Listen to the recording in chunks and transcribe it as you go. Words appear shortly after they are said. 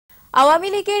আওয়ামী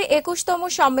লীগের ২১তম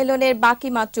সম্মেলনের বাকি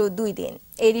মাত্র ২ দিন।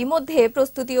 এরই মধ্যে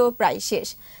প্রস্তুতিও প্রায় শেষ।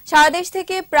 সারা দেশ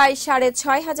থেকে প্রায়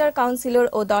 ৬,৫০০ কাউন্সিলর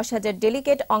ও ১০,০০০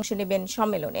 ডেলিগেট অংশ নেবেন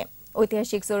সম্মেলনে।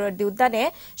 ঐতিহাসিক সোহরাওয়ার্দী উদ্যানে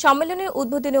সম্মেলনের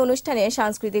উদ্বোধনী অনুষ্ঠানে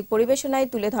সাংস্কৃতিক পরিবেশনায়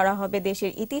তুলে ধরা হবে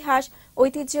দেশের ইতিহাস,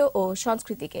 ঐতিহ্য ও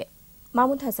সংস্কৃতিকে।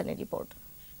 মাহমুদ হাসানের রিপোর্ট।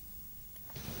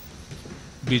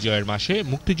 বিজয়ের মাসে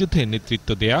মুক্তিযুদ্ধে নেতৃত্ব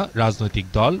দেয়া রাজনৈতিক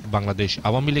দল বাংলাদেশ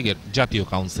আওয়ামী লীগের জাতীয়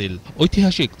কাউন্সিল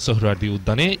ঐতিহাসিক সোহরাওয়ার্দী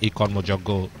উদ্যানে এই কর্মযজ্ঞ।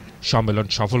 সম্মেলন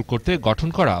সফল করতে গঠন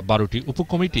করা ১২টি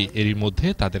উপকমিটি এরই মধ্যে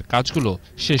তাদের কাজগুলো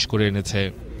শেষ করে এনেছে।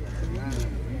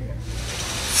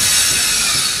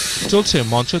 চলছে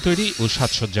মঞ্চ তৈরি ও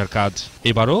সাজসজ্জার কাজ।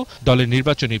 এবারও দলের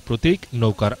নির্বাচনী প্রতীক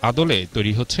নৌকার আদলে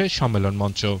তৈরি হচ্ছে সম্মেলন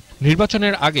মঞ্চ।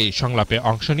 নির্বাচনের আগে সংলাপে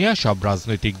অংশ নেওয়া সব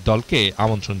রাজনৈতিক দলকে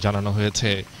আমন্ত্রণ জানানো হয়েছে।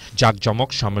 জাঁকজমক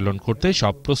সম্মেলন করতে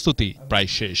সব প্রস্তুতি প্রায়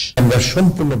শেষ। আমরা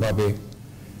সম্পূর্ণভাবে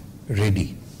রেডি।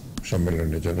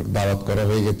 সম্মেলনের জন্য দাওয়াত করা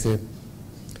হয়ে গেছে।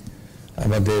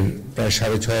 আমাদের প্রায়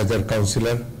 ৬,৫০০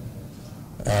 কাউন্সিলর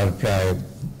আর প্রায়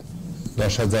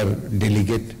 ১০,০০০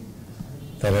 ডেলিগেট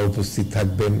তারা উপস্থিত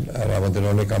থাকবেন। আর আমাদের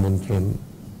অনেক আমন্ত্রণ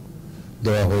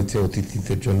দেওয়া হয়েছে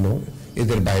অতিথিদের জন্য।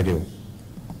 এদের বাইরেও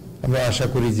আমরা আশা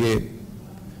করি যে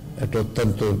একটা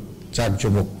অত্যন্ত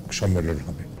জাঁকজমক সম্মেলন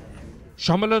হবে।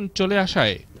 সম্মেলন চলে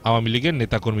আসায় আওয়ামী লীগের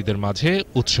নেতাকর্মীদের মাঝে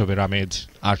উৎসবের আমেজ।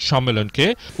 আর সম্মেলনকে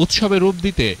উৎসবে রূপ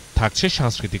দিতে থাকছে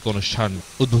সাংস্কৃতিক অনুষ্ঠান।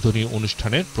 উদ্বোধনী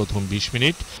অনুষ্ঠানের প্রথম ২০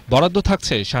 মিনিট বরাদ্দ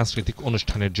থাকছে সাংস্কৃতিক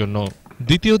অনুষ্ঠানের জন্য।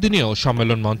 দ্বিতীয় দিনেও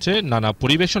সম্মেলন মঞ্চে নানা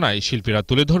পরিবেশনায় শিল্পীরা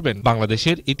তুলে ধরবেন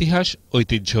বাংলাদেশের ইতিহাস,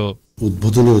 ঐতিহ্য।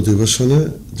 উদ্বোধনী অধিবেশনে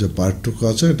যে পার্টটুকু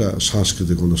আছে এটা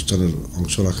সাংস্কৃতিক অনুষ্ঠানের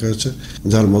অংশ রাখা হয়েছে,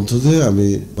 যার মধ্য দিয়ে আমি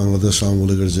বাংলাদেশ আওয়ামী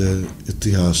লীগের যে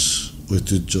ইতিহাস,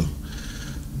 ঐতিহ্য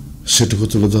সেটুকু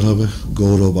তুলে ধরা হবে,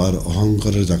 গৌরব আর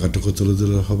অহংকারের জায়গাটুকু তুলে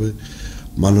ধরা হবে।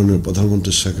 মাননীয়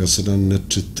প্রধানমন্ত্রী শেখ হাসিনার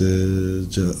নেতৃত্বে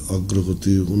যে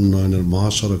অগ্রগতি উন্নয়নের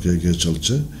মহাসড়কে এগিয়ে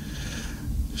চলছে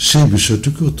সেই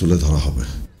বিষয়টুকু তুলে ধরা হবে।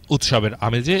 উৎসবের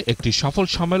আমেজে একটি সফল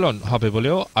সম্মেলন হবে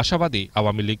বলেও আশাবাদী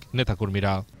আওয়ামী লীগ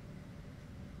নেতাকর্মীরা।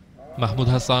 মাহমুদ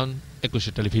হাসান,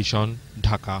 একুশে টেলিভিশন,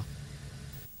 ঢাকা।